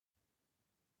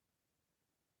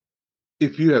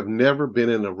If you have never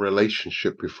been in a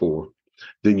relationship before,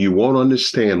 then you won't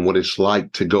understand what it's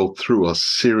like to go through a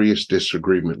serious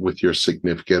disagreement with your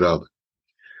significant other.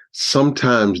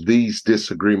 Sometimes these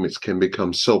disagreements can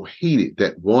become so heated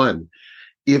that one,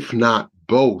 if not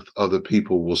both other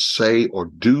people, will say or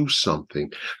do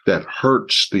something that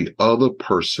hurts the other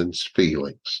person's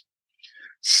feelings.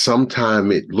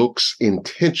 Sometimes it looks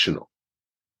intentional,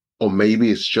 or maybe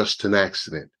it's just an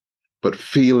accident, but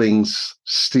feelings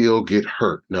still get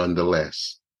hurt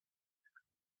nonetheless.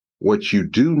 What you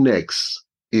do next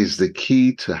is the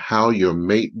key to how your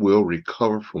mate will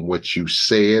recover from what you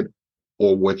said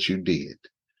or what you did.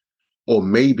 Or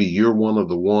maybe you're one of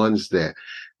the ones that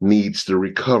needs the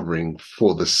recovering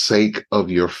for the sake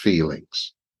of your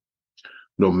feelings.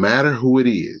 No matter who it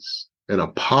is, an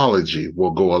apology will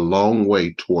go a long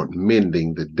way toward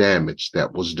mending the damage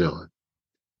that was done.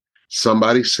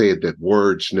 Somebody said that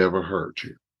words never hurt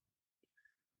you.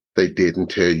 They didn't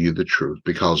tell you the truth,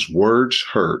 because words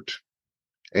hurt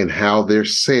and how they're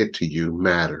said to you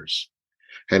matters.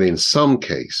 And in some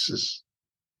cases,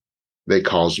 they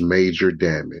cause major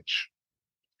damage.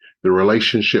 The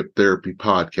Relationship Therapy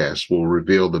Podcast will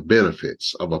reveal the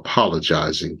benefits of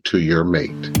apologizing to your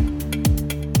mate.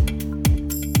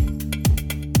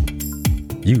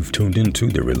 You've tuned into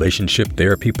the Relationship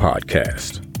Therapy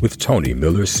Podcast with Tony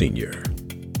Miller Sr.,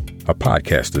 a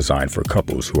podcast designed for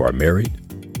couples who are married,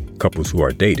 couples who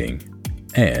are dating,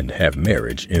 and have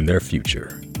marriage in their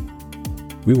future.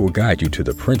 We will guide you to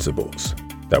the principles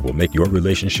that will make your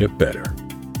relationship better.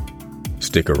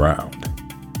 Stick around.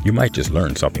 You might just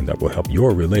learn something that will help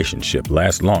your relationship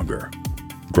last longer,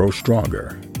 grow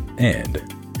stronger, and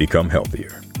become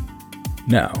healthier.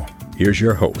 Now, here's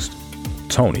your host,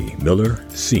 Tony Miller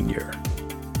Sr.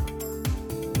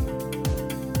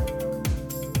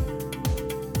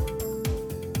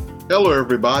 Hello,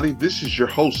 everybody. This is your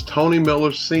host, Tony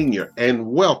Miller Sr., and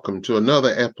welcome to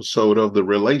another episode of the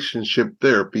Relationship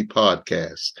Therapy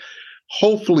Podcast.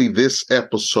 Hopefully, this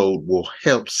episode will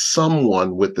help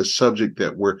someone with the subject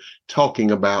that we're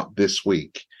talking about this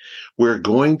week. We're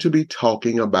going to be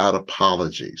talking about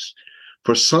apologies.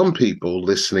 For some people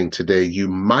listening today, you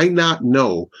might not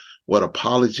know what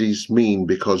apologies mean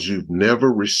because you've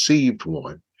never received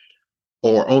one.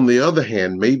 Or on the other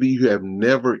hand, maybe you have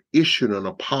never issued an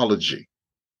apology.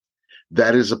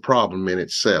 That is a problem in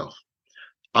itself.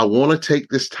 I want to take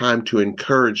this time to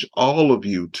encourage all of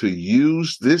you to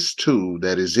use this tool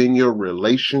that is in your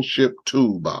relationship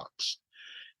toolbox.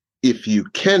 If you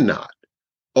cannot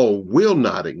or will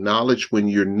not acknowledge when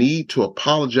you need to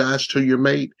apologize to your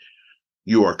mate,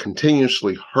 you are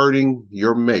continuously hurting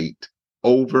your mate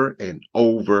over and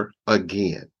over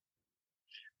again.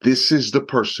 This is the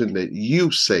person that you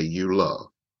say you love.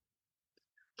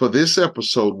 For this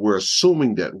episode, we're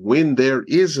assuming that when there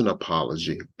is an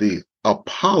apology, the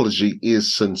apology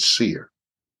is sincere.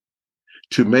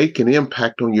 To make an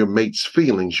impact on your mate's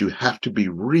feelings, you have to be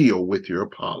real with your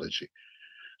apology.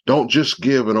 Don't just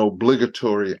give an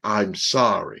obligatory, "I'm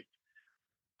sorry."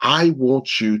 I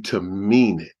want you to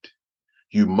mean it.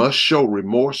 You must show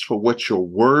remorse for what your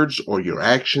words or your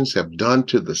actions have done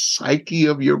to the psyche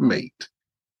of your mate.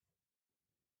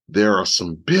 There are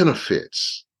some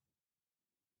benefits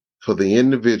for the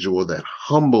individual that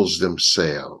humbles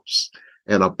themselves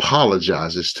and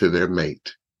apologizes to their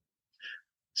mate.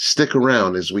 Stick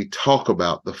around as we talk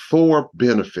about the 4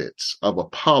 benefits of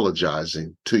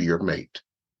apologizing to your mate.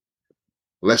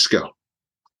 Let's go.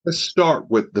 Let's start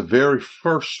with the very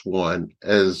first one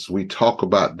as we talk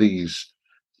about these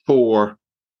 4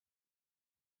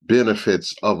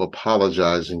 benefits of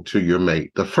apologizing to your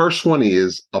mate. The first one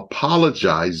is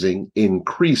apologizing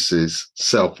increases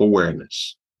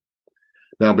self-awareness.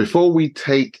 Now, before we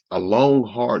take a long,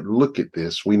 hard look at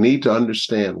this, we need to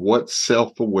understand what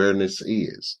self-awareness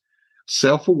is.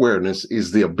 Self-awareness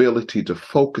is the ability to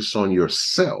focus on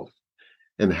yourself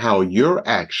and how your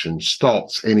actions,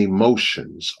 thoughts, and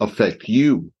emotions affect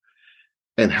you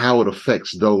and how it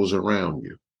affects those around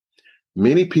you.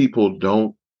 Many people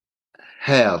don't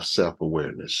have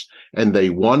self-awareness, and they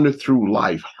wander through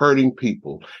life hurting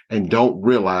people and don't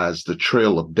realize the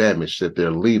trail of damage that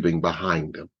they're leaving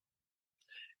behind them.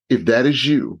 If that is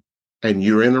you and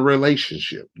you're in a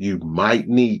relationship, you might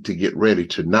need to get ready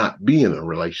to not be in a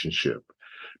relationship,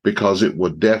 because it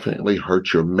will definitely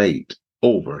hurt your mate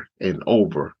over and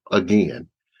over again,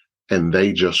 and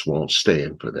they just won't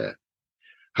stand for that.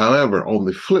 However, on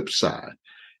the flip side,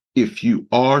 if you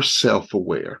are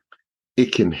self-aware,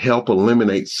 it can help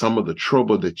eliminate some of the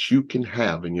trouble that you can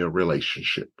have in your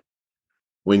relationship.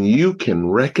 When you can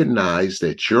recognize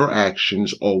that your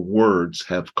actions or words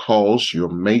have caused your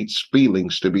mate's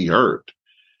feelings to be hurt,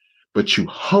 but you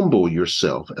humble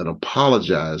yourself and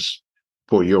apologize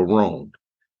for your wrong,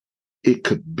 it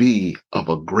could be of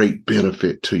a great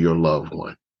benefit to your loved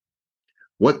one.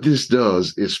 What this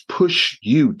does is push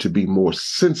you to be more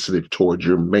sensitive toward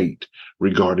your mate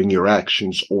regarding your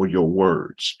actions or your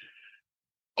words.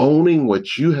 Owning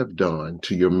what you have done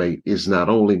to your mate is not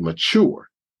only mature,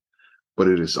 but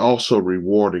it is also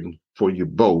rewarding for you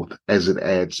both as it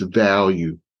adds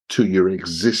value to your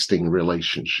existing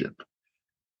relationship.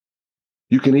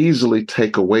 You can easily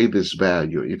take away this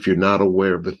value if you're not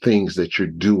aware of the things that you're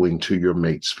doing to your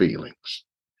mate's feelings.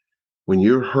 When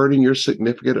you're hurting your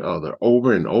significant other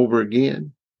over and over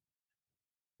again,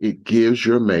 it gives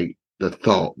your mate the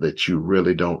thought that you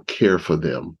really don't care for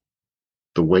them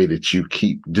the way that you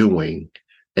keep doing,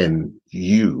 and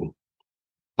you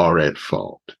are at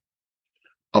fault.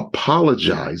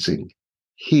 Apologizing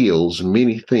heals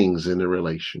many things in a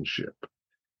relationship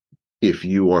if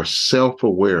you are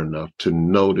self-aware enough to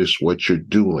notice what you're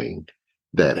doing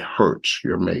that hurts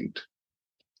your mate.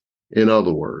 In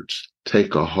other words,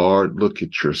 take a hard look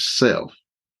at yourself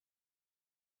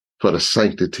for the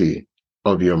sanctity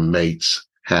of your mate's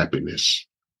happiness.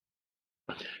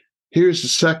 Here's the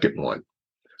second one.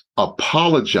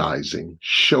 Apologizing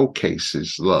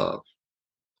showcases love.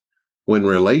 When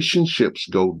relationships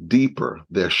go deeper,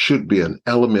 there should be an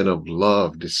element of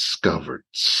love discovered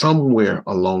somewhere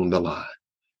along the line.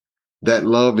 That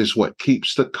love is what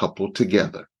keeps the couple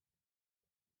together.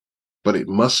 But it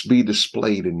must be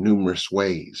displayed in numerous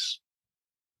ways.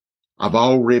 I've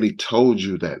already told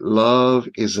you that love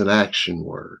is an action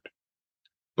word,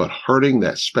 but hurting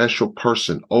that special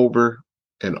person over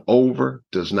and over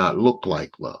does not look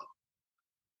like love.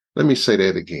 Let me say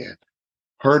that again.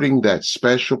 Hurting that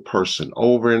special person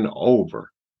over and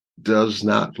over does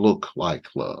not look like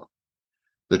love.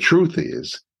 The truth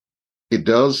is, it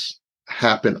does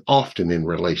happen often in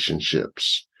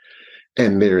relationships,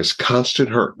 and there is constant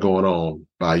hurt going on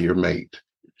by your mate.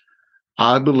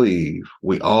 I believe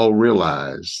we all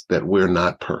realize that we're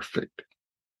not perfect.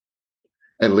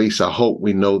 At least I hope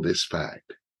we know this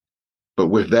fact. But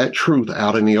with that truth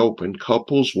out in the open,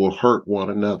 couples will hurt one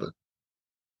another.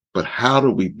 But how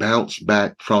do we bounce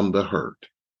back from the hurt?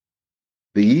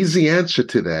 The easy answer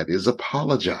to that is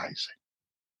apologizing.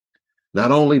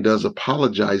 Not only does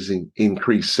apologizing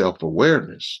increase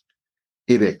self-awareness,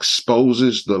 it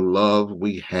exposes the love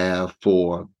we have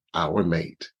for our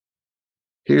mate.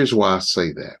 Here's why I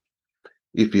say that.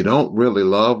 If you don't really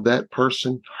love that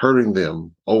person, hurting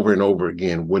them over and over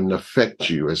again wouldn't affect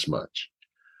you as much.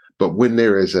 But when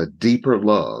there is a deeper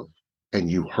love and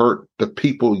you hurt the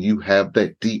people you have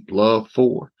that deep love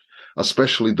for,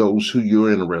 especially those who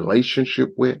you're in a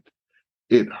relationship with,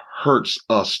 it hurts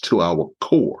us to our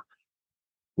core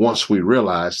once we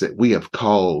realize that we have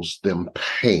caused them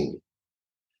pain.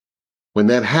 When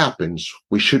that happens,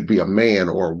 we should be a man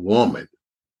or a woman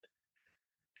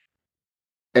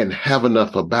and have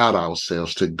enough about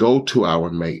ourselves to go to our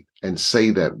mate and say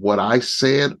that what I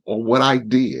said or what I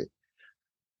did,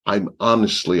 I'm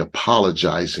honestly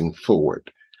apologizing for it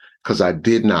because I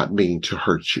did not mean to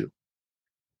hurt you.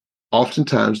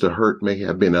 Oftentimes the hurt may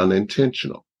have been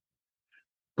unintentional,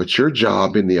 but your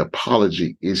job in the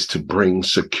apology is to bring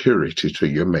security to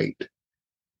your mate.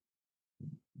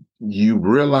 You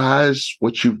realize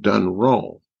what you've done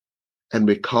wrong, and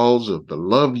because of the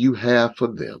love you have for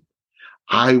them,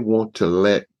 I want to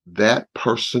let that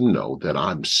person know that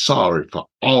I'm sorry for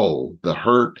all the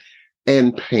hurt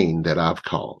and pain that I've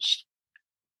caused.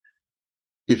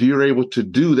 If you're able to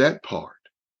do that part,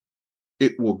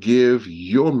 it will give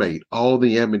your mate all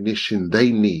the ammunition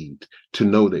they need to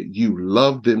know that you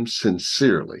love them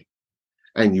sincerely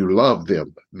and you love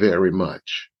them very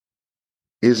much.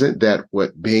 Isn't that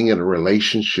what being in a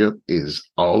relationship is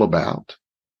all about?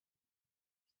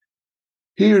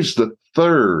 Here's the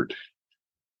third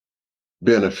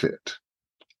benefit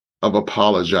of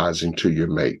apologizing to your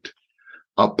mate.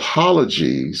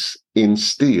 Apologies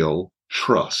instill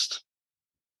trust.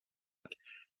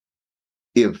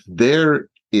 If there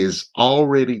is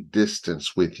already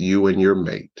distance with you and your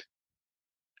mate,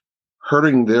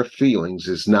 hurting their feelings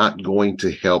is not going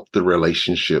to help the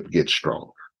relationship get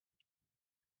stronger.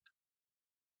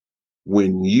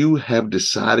 When you have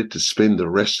decided to spend the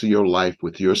rest of your life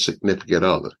with your significant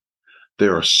other,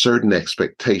 there are certain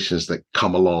expectations that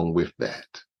come along with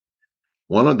that.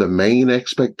 One of the main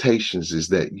expectations is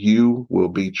that you will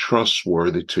be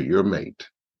trustworthy to your mate,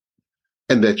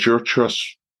 and that your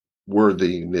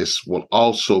trustworthiness will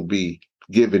also be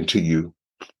given to you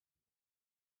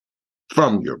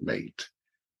from your mate.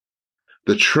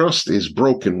 The trust is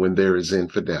broken when there is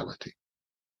infidelity.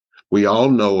 We all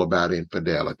know about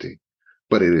infidelity.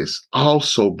 but it is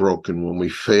also broken when we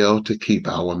fail to keep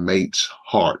our mate's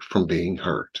heart from being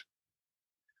hurt.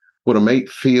 When a mate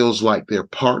feels like their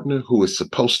partner, who is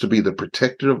supposed to be the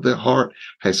protector of their heart,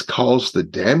 has caused the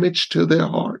damage to their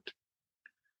heart,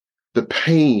 the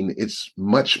pain is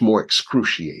much more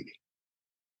excruciating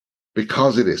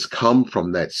because it has come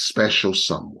from that special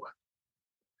someone.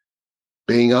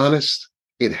 Being honest,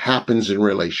 it happens in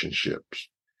relationships,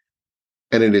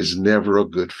 and it is never a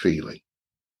good feeling.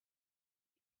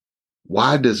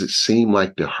 Why does it seem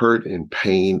like the hurt and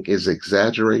pain is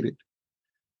exaggerated?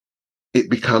 It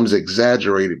becomes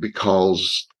exaggerated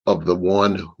because of the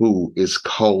one who is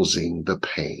causing the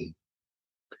pain.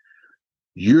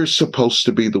 You're supposed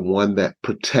to be the one that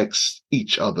protects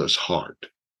each other's heart.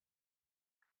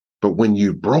 But when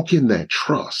you've broken that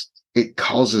trust, it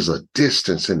causes a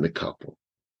distance in the couple.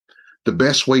 The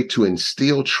best way to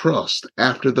instill trust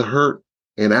after the hurt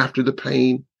and after the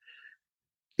pain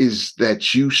is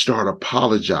that you start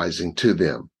apologizing to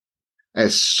them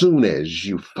as soon as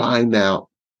you find out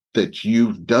that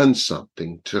you've done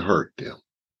something to hurt them.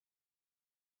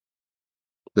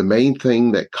 The main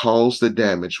thing that caused the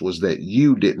damage was that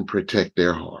you didn't protect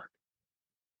their heart.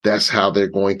 That's how they're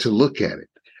going to look at it,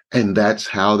 and that's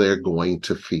how they're going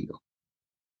to feel.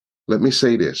 Let me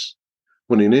say this.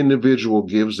 When an individual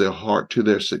gives their heart to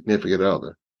their significant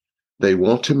other, they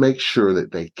want to make sure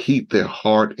that they keep their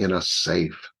heart in a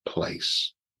safe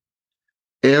place.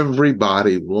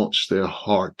 Everybody wants their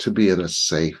heart to be in a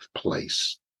safe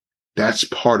place. That's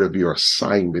part of your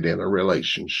assignment in a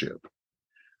relationship.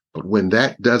 But when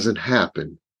that doesn't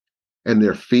happen and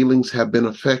their feelings have been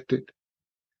affected,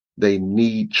 they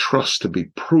need trust to be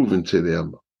proven to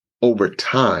them over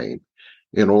time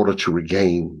in order to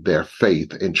regain their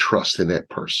faith and trust in that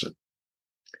person.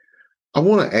 I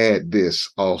want to add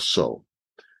this also.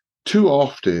 Too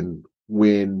often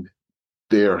when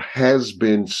there has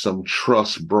been some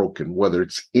trust broken, whether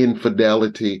it's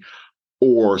infidelity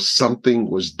or something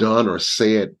was done or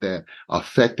said that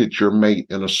affected your mate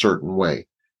in a certain way,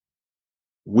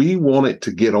 we want it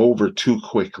to get over too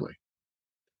quickly.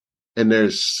 And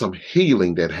there's some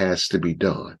healing that has to be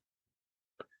done.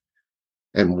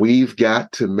 And we've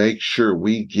got to make sure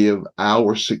we give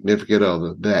our significant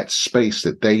other that space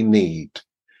that they need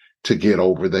to get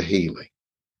over the healing.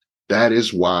 That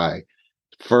is why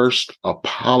first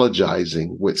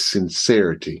apologizing with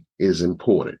sincerity is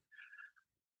important,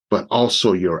 but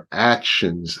also your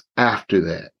actions after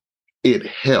that. It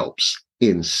helps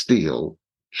instill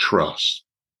trust.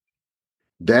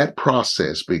 That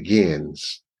process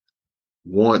begins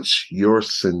once your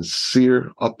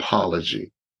sincere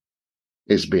apology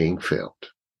is being felt.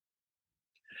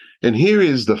 And here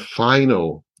is the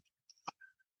final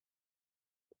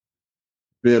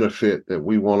benefit that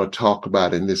we want to talk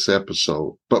about in this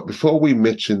episode. But before we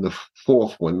mention the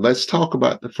fourth one, let's talk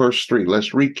about the first three. Let's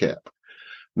recap.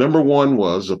 Number one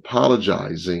was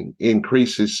apologizing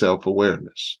increases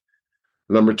self-awareness.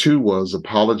 Number two was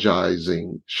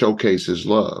apologizing showcases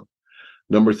love.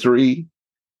 Number three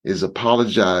is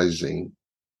apologizing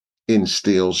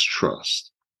instills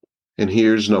trust. And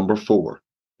here's number four.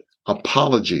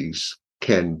 Apologies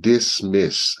can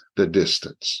dismiss the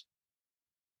distance.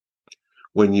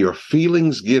 When your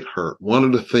feelings get hurt, one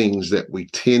of the things that we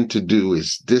tend to do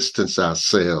is distance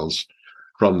ourselves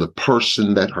from the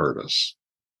person that hurt us.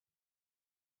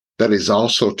 That is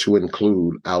also to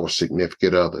include our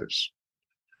significant others.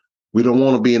 We don't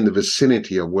want to be in the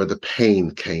vicinity of where the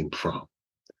pain came from.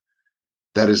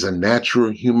 That is a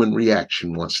natural human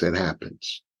reaction once that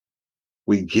happens.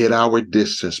 We get our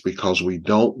distance because we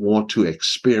don't want to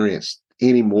experience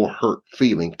any more hurt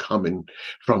feeling coming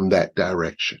from that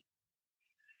direction.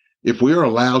 If we are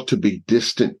allowed to be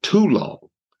distant too long,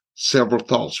 several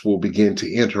thoughts will begin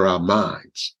to enter our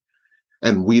minds,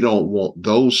 and we don't want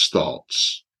those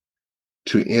thoughts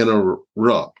to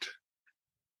interrupt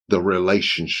the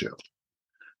relationship.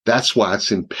 That's why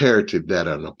it's imperative that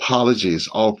an apology is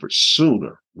offered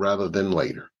sooner rather than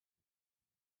later.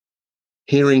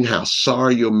 Hearing how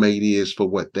sorry your mate is for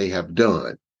what they have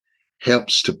done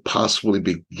helps to possibly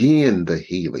begin the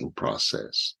healing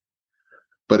process,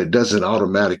 but it doesn't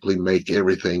automatically make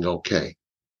everything okay.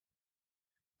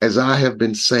 As I have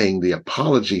been saying, the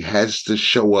apology has to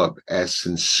show up as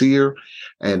sincere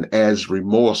and as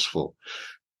remorseful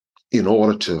in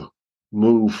order to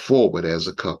move forward as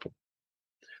a couple.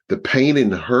 The pain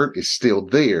and the hurt is still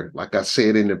there, like I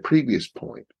said in the previous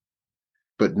point,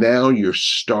 but now you're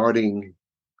starting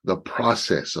the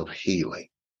process of healing.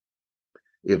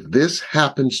 If this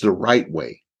happens the right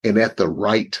way and at the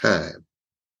right time,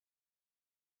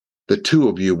 the two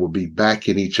of you will be back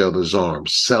in each other's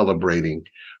arms, celebrating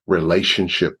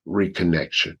relationship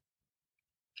reconnection.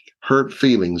 Hurt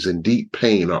feelings and deep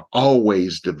pain are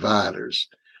always dividers,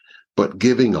 but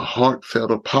giving a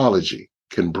heartfelt apology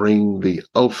can bring the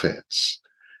offense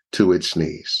to its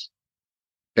knees.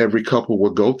 Every couple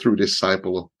will go through this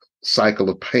cycle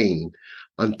of pain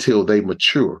until they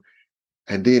mature.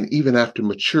 And then even after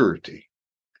maturity,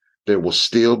 there will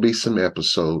still be some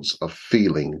episodes of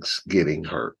feelings getting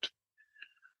hurt.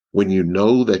 When you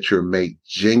know that your mate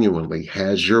genuinely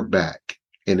has your back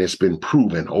and it's been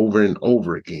proven over and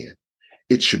over again,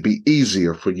 it should be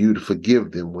easier for you to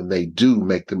forgive them when they do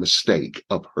make the mistake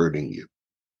of hurting you.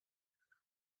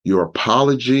 Your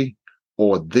apology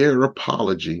or their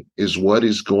apology is what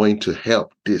is going to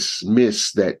help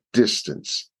dismiss that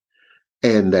distance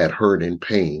and that hurt and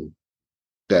pain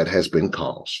that has been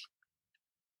caused.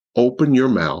 Open your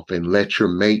mouth and let your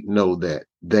mate know that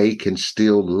they can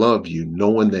still love you,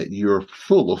 knowing that you're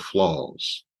full of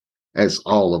flaws, as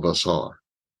all of us are.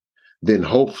 Then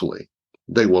hopefully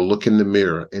they will look in the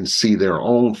mirror and see their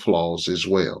own flaws as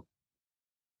well.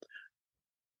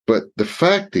 But the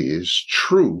fact is,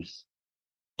 truth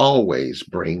always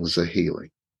brings a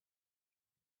healing.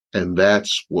 And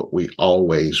that's what we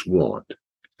always want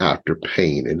after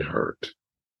pain and hurt.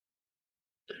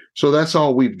 So that's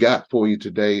all we've got for you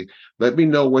today. Let me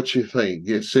know what you think.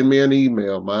 Send me an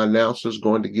email. My announcer is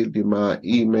going to give you my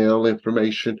email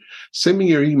information. Send me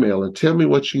your email and tell me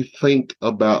what you think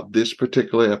about this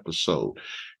particular episode.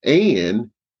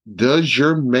 And does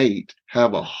your mate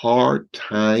have a hard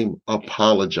time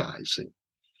apologizing?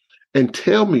 And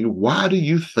tell me, why do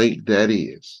you think that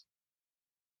is?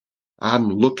 I'm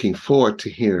looking forward to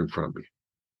hearing from you.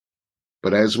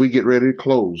 But as we get ready to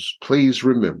close, please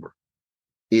remember,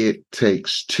 it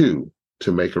takes two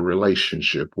to make a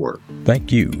relationship work.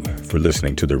 Thank you for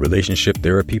listening to the Relationship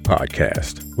Therapy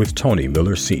Podcast with Tony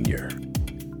Miller Sr.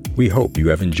 We hope you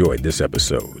have enjoyed this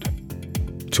episode.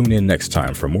 Tune in next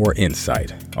time for more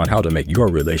insight on how to make your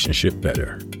relationship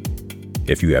better.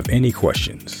 If you have any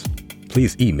questions,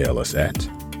 please email us at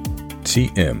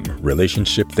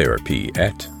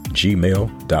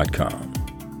tmrelationshiptherapy@gmail.com.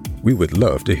 We would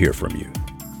love to hear from you.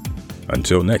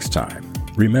 Until next time,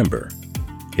 remember,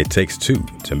 it takes two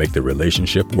to make the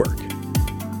relationship work.